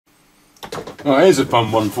Oh, here's a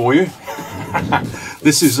fun one for you.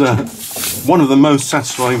 This is one of the most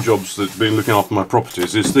satisfying jobs that's been looking after my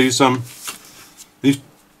properties. Is these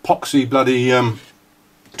poxy bloody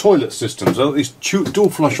toilet systems. These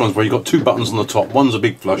dual flush ones where you've got two buttons on the top. One's a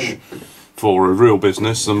big flush for a real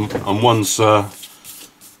business, and one's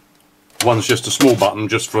just a small button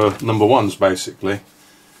just for number ones, basically.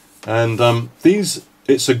 And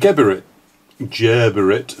it's a Geberit, or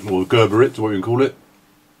Geberit, what you can call it,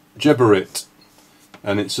 Geberit,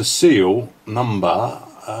 and it's a seal number.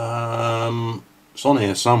 It's on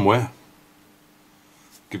here somewhere.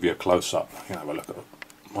 Give you a close up. You can have a look at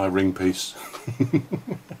my ring piece.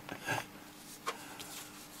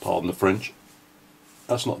 Pardon the French.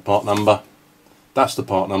 That's not the part number. That's the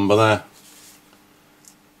part number there.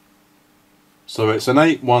 So it's an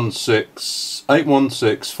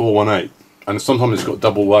 816418, and sometimes it's got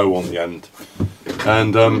double O on the end.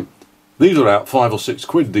 And these are about £5 or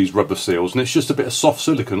 £6, these rubber seals, and it's just a bit of soft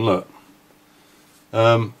silicone. Look,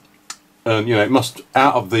 and you know, it must,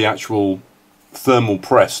 out of the actual thermal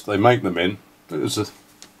press they make them in. There's a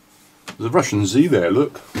Russian Z there.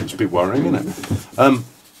 Look, it's a bit worrying, isn't it?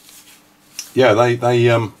 Yeah, they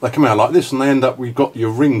come out like this, and they end up. We've got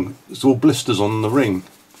your ring. It's all blisters on the ring.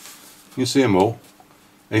 You see them all,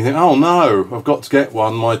 and you think, oh no, I've got to get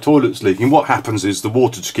one, my toilet's leaking. What happens is the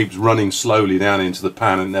water just keeps running slowly down into the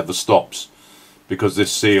pan and never stops, because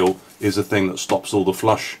this seal is a thing that stops all the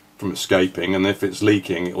flush from escaping, and if it's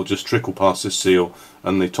leaking it will just trickle past this seal,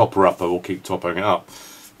 and the topper upper will keep topping it up.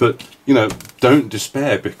 But you know, don't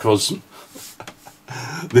despair, because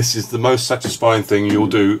this is the most satisfying thing you'll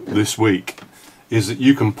do this week, is that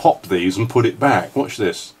you can pop these and put it back. Watch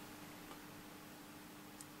this.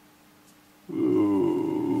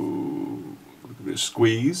 Ooh, give it a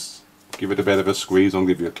squeeze. Give it a bit of a squeeze. I'll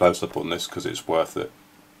give you a close-up on this because it's worth it.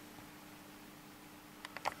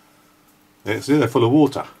 It's they're full of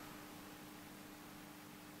water.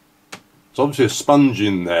 There's obviously a sponge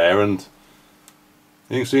in there, and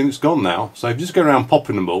you can see it's gone now. So if you just go around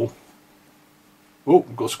popping them all. Oh,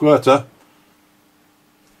 we've got a squirter.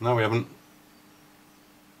 No, we haven't.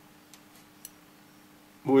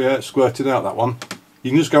 Oh yeah, it squirted out, that one.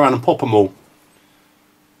 You can just go around and pop them all,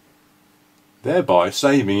 thereby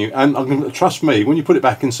saving you. And trust me, when you put it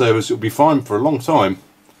back in service, it'll be fine for a long time.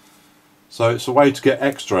 So it's a way to get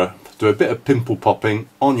extra. Do a bit of pimple popping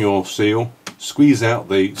on your seal. Squeeze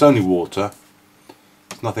out it's only water.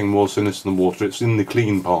 It's nothing more sinister than water. It's in the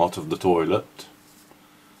clean part of the toilet.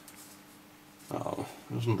 Oh,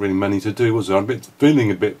 there wasn't really many to do, was there? I'm feeling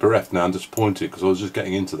a bit bereft now and disappointed, because I was just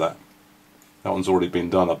getting into that. That one's already been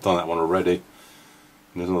done. I've done that one already.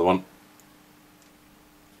 And there's another one.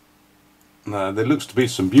 Now, there looks to be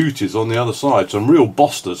some beauties on the other side. Some real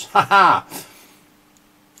bosters. Ha ha!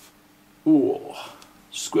 Ooh,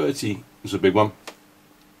 squirty. There's a big one.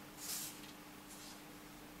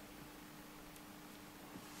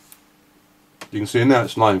 You can see now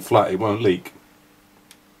it's lying flat. It won't leak.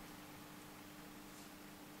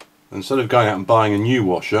 Instead of going out and buying a new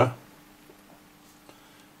washer,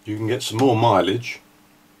 you can get some more mileage,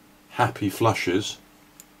 happy flushes,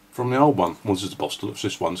 from the old one. Well, this is the Boston. Looks,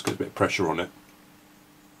 this one's got a bit of pressure on it.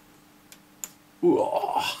 Ooh.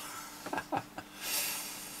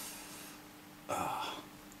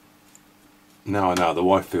 Now I know how the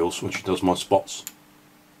wife feels when she does my spots.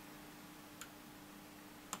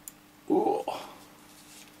 Ooh.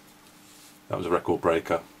 That was a record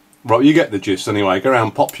breaker. Right, you get the gist anyway. Go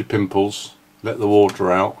around, pop your pimples, let the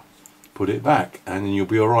water out, put it back, and you'll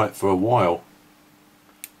be alright for a while.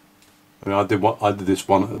 I mean, I did this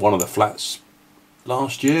one at one of the flats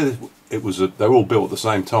last year. It was they were all built at the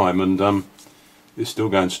same time, and it's still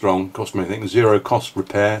going strong. Cost me, I think, zero cost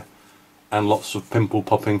repair and lots of pimple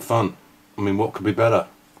popping fun. I mean, what could be better?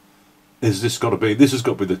 This has got to be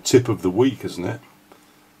the tip of the week, isn't it?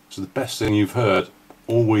 It's the best thing you've heard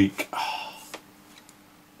all week.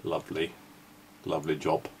 Lovely, lovely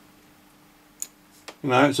job. You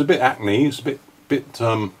know, it's a bit acne, it's a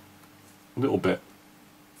little bit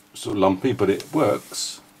sort of lumpy, but it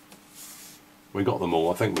works. We got them all.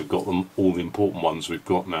 I think we've got them all, the important ones we've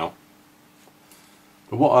got now.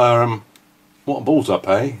 But what balls up,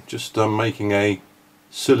 eh? Just making a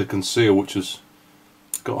silicone seal which has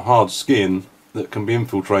got hard skin that can be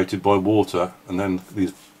infiltrated by water, and then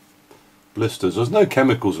these blisters. There's no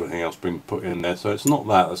chemicals or anything else being put in there, so it's not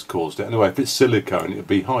that that's caused it. Anyway, if it's silicone, it would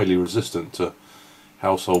be highly resistant to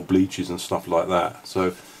household bleaches and stuff like that.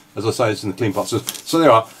 So, as I say, it's in the clean part. So there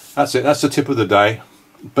you are. That's it. That's the tip of the day.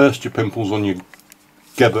 Burst your pimples on your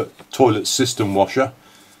Geberit toilet system washer,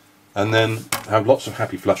 and then have lots of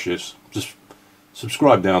happy flushes. Just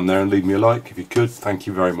subscribe down there and leave me a like if you could. Thank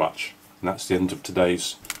you very much. And that's the end of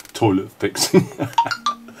today's toilet fixing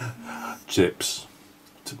tips.